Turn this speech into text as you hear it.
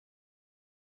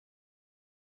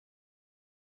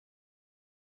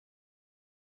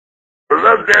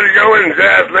Yo and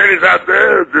jazz ladies out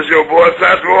there, this is your boy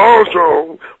Satchel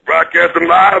Armstrong, broadcasting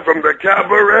live from the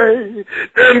cabaret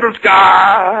in the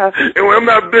sky. And when I'm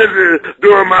not busy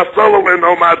doing my soloing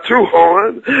on my two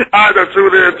horn, I just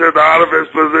tune into the Oliver's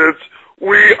Presents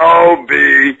We All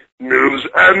Be News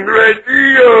and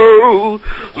Radio.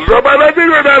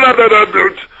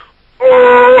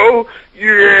 Oh,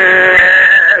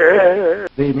 yeah.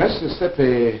 The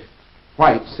Mississippi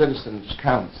White Citizens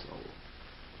Council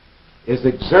is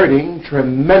exerting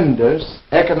tremendous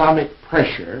economic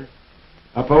pressure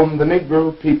upon the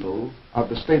Negro people of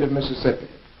the state of Mississippi.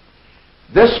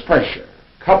 This pressure,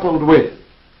 coupled with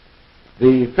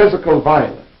the physical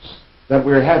violence that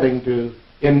we're having to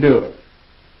endure,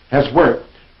 has worked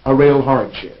a real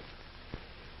hardship.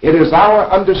 It is our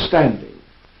understanding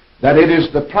that it is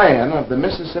the plan of the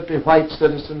Mississippi White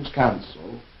Citizens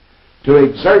Council to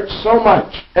exert so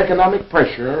much economic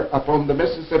pressure upon the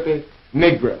Mississippi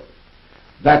Negro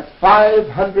that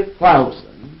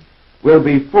 500,000 will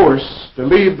be forced to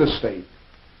leave the state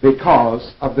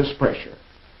because of this pressure.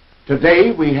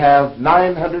 Today we have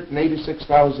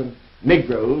 986,000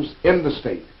 Negroes in the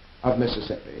state of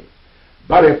Mississippi,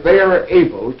 but if they are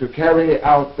able to carry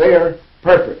out their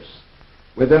purpose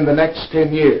within the next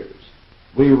 10 years,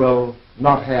 we will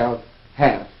not have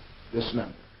half this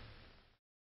number.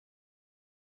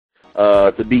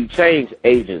 To be change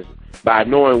agents by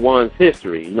knowing one's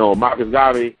history. You know, Marcus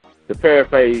Garvey, to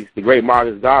paraphrase the great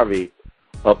Marcus Garvey,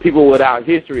 people without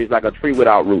history is like a tree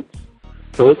without roots.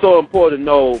 So it's so important to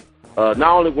know not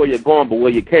only where you're going, but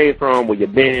where you came from, where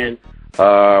you've been,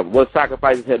 what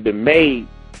sacrifices have been made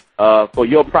for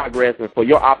your progress and for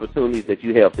your opportunities that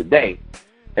you have today.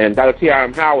 And Dr.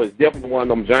 T.R.M. Howard is definitely one of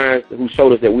them giants who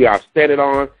showed us that we are standing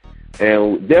on,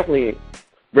 and definitely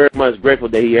very much grateful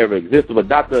that he ever existed. But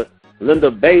Dr.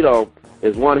 Linda Beito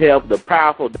is one half of the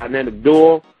powerful, dynamic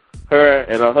duo. Her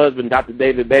and her husband, Dr.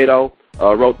 David Beito,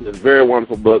 wrote this very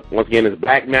wonderful book. Once again, it's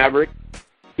Black Maverick,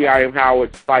 T.R.M.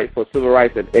 Howard's Fight for Civil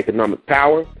Rights and Economic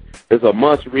Power. It's a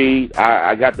must-read.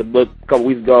 I got the book a couple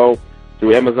weeks ago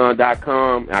through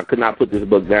Amazon.com, and I could not put this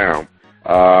book down.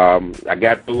 I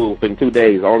got through it in 2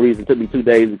 days. The only reason it took me 2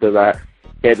 days because I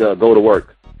had to go to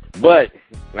work. But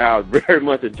I very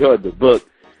much enjoyed the book.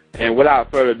 And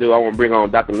without further ado, I want to bring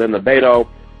on Dr. Linda Beito,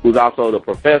 who's also the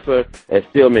professor at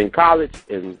Stillman College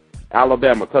in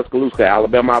Alabama, Tuscaloosa,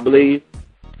 Alabama, I believe.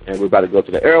 And we're about to go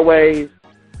to the airways.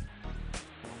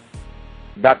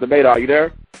 Dr. Beito, are you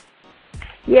there?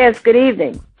 Yes, good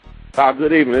evening.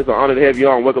 Good evening. It's an honor to have you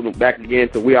on. Welcome back again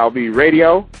to We All Be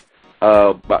Radio.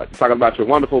 Talking about your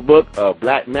wonderful book,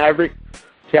 Black Maverick,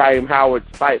 T.R.M. Howard's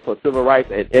Fight for Civil Rights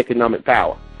and Economic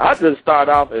Power. I'll just start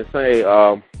off and say,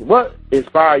 what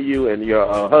inspired you and your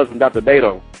husband, Dr.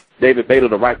 Beito, David Beito,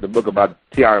 to write the book about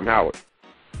T.R.M. Howard?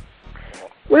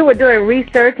 We were doing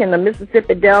research in the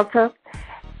Mississippi Delta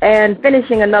and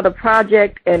finishing another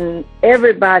project, and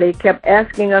everybody kept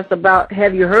asking us about,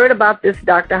 have you heard about this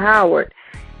Dr. Howard?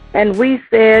 And we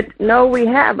said, no, we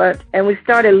haven't. And we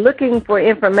started looking for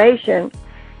information.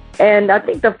 And I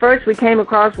think the first we came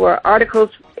across were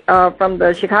articles from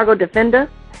the Chicago Defender.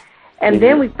 And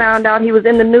then we found out he was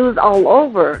in the news all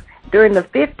over during the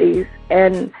 50s.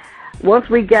 And once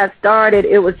we got started,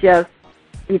 it was just,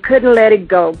 you couldn't let it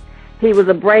go. He was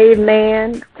a brave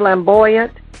man,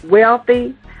 flamboyant,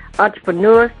 wealthy,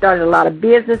 entrepreneur, started a lot of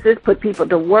businesses, put people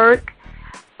to work,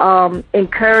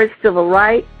 encouraged civil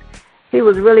rights. He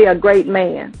was really a great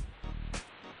man.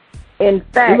 In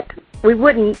fact, we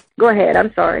wouldn't... Go ahead,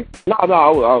 I'm sorry. No,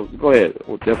 go ahead.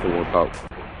 We'll definitely want to talk.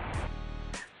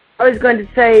 I was going to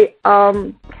say,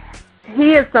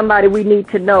 he is somebody we need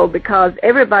to know because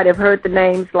everybody have heard the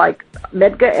names like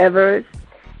Medgar Evers,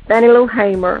 Fannie Lou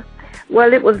Hamer.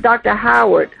 Well, it was Dr.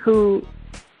 Howard who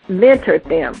mentored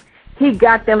them. He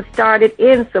got them started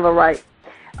in civil rights.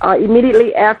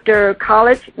 Immediately after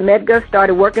college, Medgar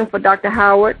started working for Dr.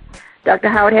 Howard. Dr.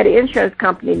 Howard had an insurance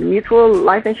company, the Mutual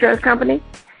Life Insurance Company,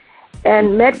 and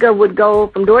Medgar would go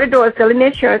from door to door selling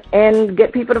insurance and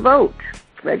get people to vote,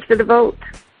 register to vote.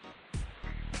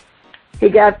 He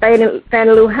got Fannie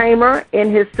Lou Hamer in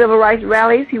his civil rights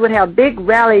rallies. He would have big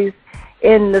rallies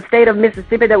in the state of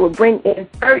Mississippi that would bring in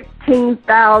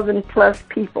 13,000 plus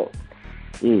people.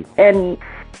 And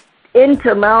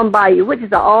into Mound Bayou, which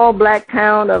is an all-black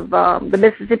town of the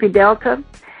Mississippi Delta.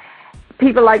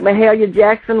 People like Mahalia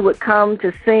Jackson would come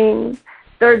to sing.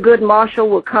 Thurgood Marshall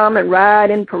would come and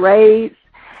ride in parades.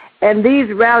 And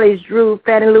these rallies drew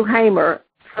Fannie Lou Hamer.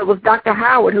 So it was Dr.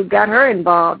 Howard who got her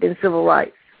involved in civil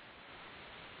rights.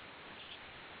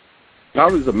 I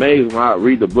was amazed when I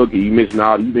read the book and you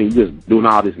mentioned you just doing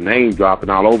all this name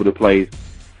dropping all over the place.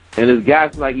 And this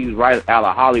guy's like he's right out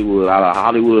of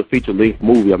Hollywood feature-length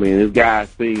movie. I mean, this guy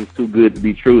seems too good to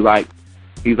be true. Like,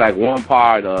 he's like one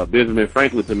part Benjamin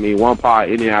Franklin to me, one part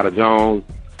Indiana Jones,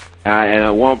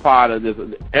 and one part of this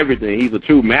everything. He's a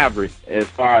true maverick as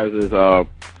far as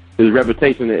his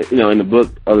reputation, you know, in the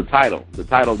book of the title. The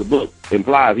title of the book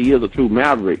implies he is a true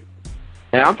maverick.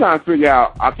 And I'm trying to figure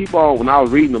out, I keep on, when I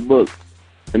was reading the book,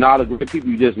 and all the great people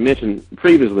you just mentioned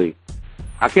previously,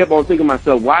 I kept on thinking to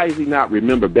myself, why is he not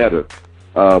remembered better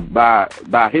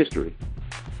by history?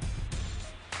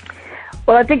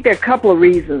 Well, I think there are a couple of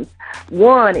reasons.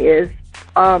 One is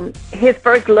his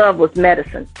first love was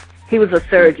medicine. He was a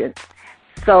surgeon.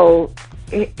 So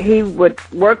he would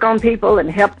work on people and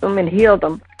help them and heal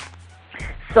them.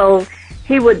 So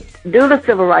he would do the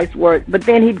civil rights work, but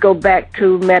then he'd go back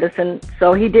to medicine.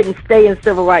 So he didn't stay in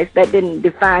civil rights. That didn't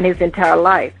define his entire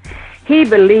life. He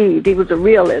believed, he was a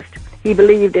realist. He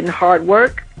believed in hard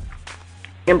work,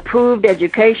 improved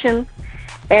education,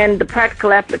 and the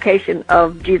practical application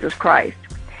of Jesus Christ.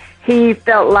 He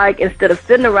felt like instead of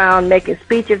sitting around making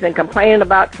speeches and complaining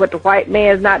about what the white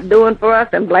man is not doing for us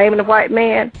and blaming the white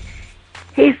man,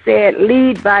 he said,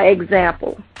 lead by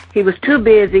example. He was too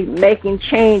busy making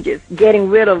changes, getting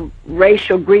rid of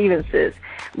racial grievances,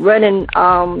 running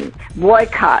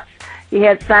boycotts. He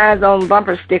had signs on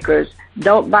bumper stickers,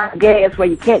 don't buy gas where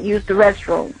you can't use the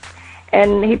restroom.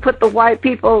 And he put the white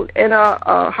people in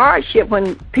a hardship.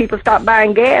 When people stopped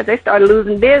buying gas, they started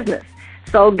losing business.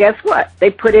 So guess what?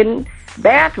 They put in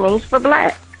bathrooms for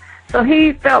blacks. So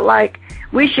he felt like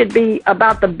we should be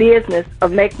about the business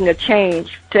of making a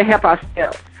change to help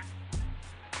ourselves.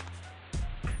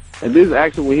 And this is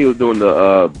actually when he was doing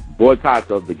the boycotts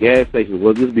of the gas stations.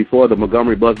 Was this before the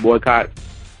Montgomery bus boycott?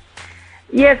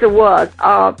 Yes, it was.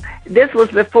 This was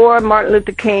before Martin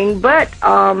Luther King, but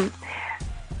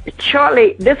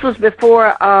shortly, this was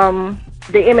before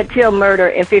the Emmett Till murder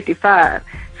in *55.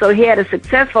 So he had a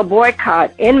successful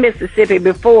boycott in Mississippi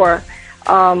before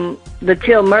the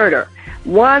Till murder.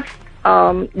 Once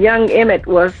young Emmett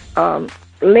was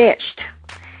lynched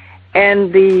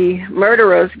and the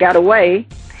murderers got away,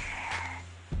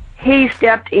 he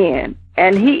stepped in.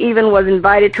 And he even was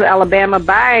invited to Alabama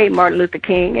by Martin Luther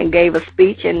King and gave a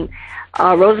speech. And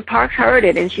Rosa Parks heard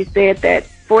it, and she said that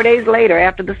 4 days later,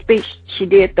 after the speech, she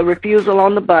did the refusal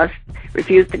on the bus,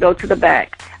 refused to go to the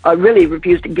back, really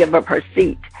refused to give up her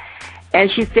seat.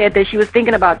 And she said that she was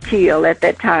thinking about Till at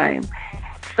that time.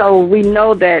 So we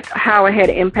know that Howard had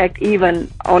an impact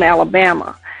even on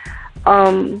Alabama.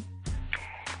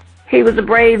 He was a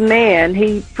brave man.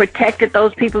 He protected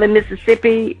those people in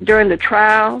Mississippi during the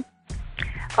trial.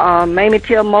 Mamie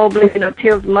Till Mobley,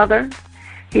 Till's mother,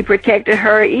 he protected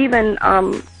her. Even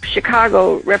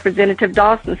Chicago Representative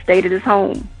Dawson stayed at his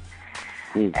home.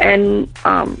 And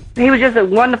he was just a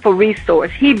wonderful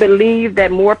resource. He believed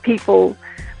that more people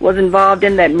was involved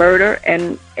in that murder,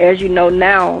 and as you know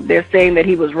now, they're saying that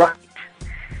he was right.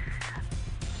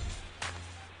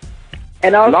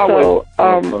 And also,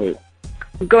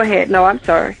 go ahead. No, I'm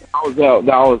sorry. I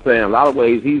was saying, in a lot of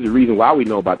ways, he's the reason why we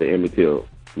know about the Emmett Till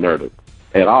murder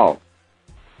at all.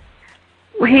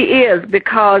 He is,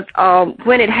 because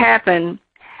when it happened,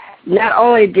 not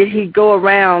only did he go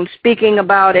around speaking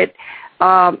about it,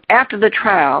 after the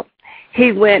trial,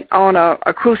 he went on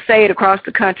a crusade across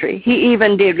the country. He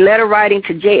even did letter writing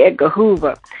to J. Edgar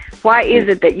Hoover. Why is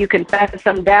it that you can find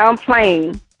some down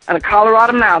plane on a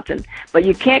Colorado mountain, but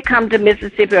you can't come to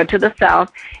Mississippi or to the South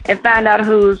and find out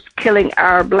who's killing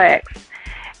our blacks?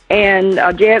 And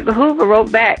J. Edgar Hoover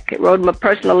wrote back, wrote him a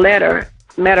personal letter.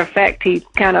 Matter of fact, he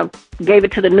kind of gave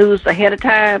it to the news ahead of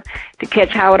time to catch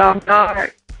Howard off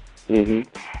guard.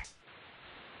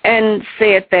 And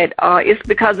said that it's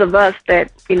because of us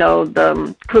that,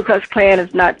 the Ku Klux Klan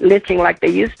is not lynching like they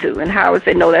used to. And Howard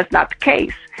said, no, that's not the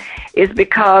case. It's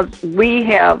because we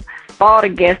have fought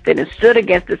against it and stood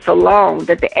against it so long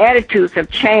that the attitudes have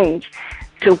changed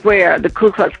to where the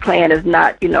Ku Klux Klan is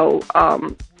not,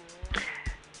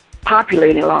 popular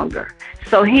any longer.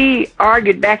 So he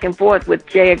argued back and forth with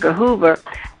J. Edgar Hoover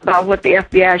about what the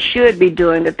FBI should be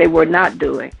doing that they were not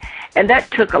doing. And that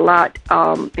took a lot.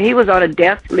 He was on a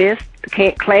death list,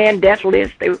 the Klan death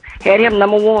list. They had him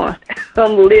number one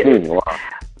on the list. Wow.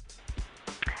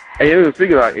 Hey, it was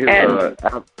figure out.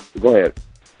 Go ahead.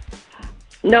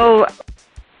 No,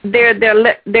 there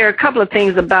are a couple of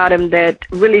things about him that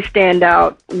really stand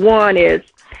out. One is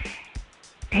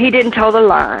he didn't toe the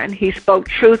line. He spoke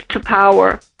truth to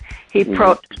power. He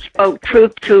spoke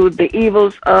truth to the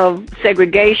evils of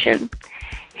segregation.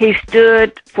 He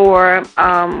stood for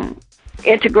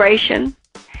integration.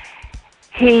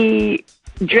 He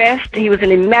was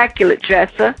an immaculate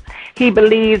dresser. He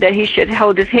believed that he should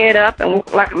hold his head up and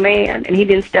walk like a man, and he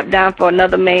didn't step down for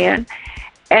another man.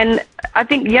 And I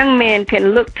think young men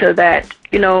can look to that,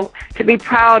 you know, to be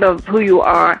proud of who you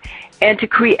are and to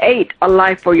create a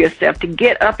life for yourself, to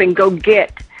get up and go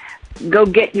get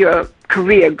your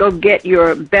career, go get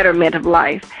your betterment of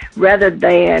life, rather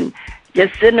than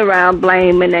just sitting around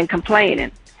blaming and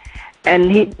complaining.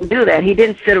 And he didn't do that. He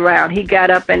didn't sit around. He got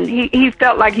up and he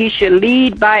felt like he should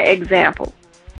lead by example.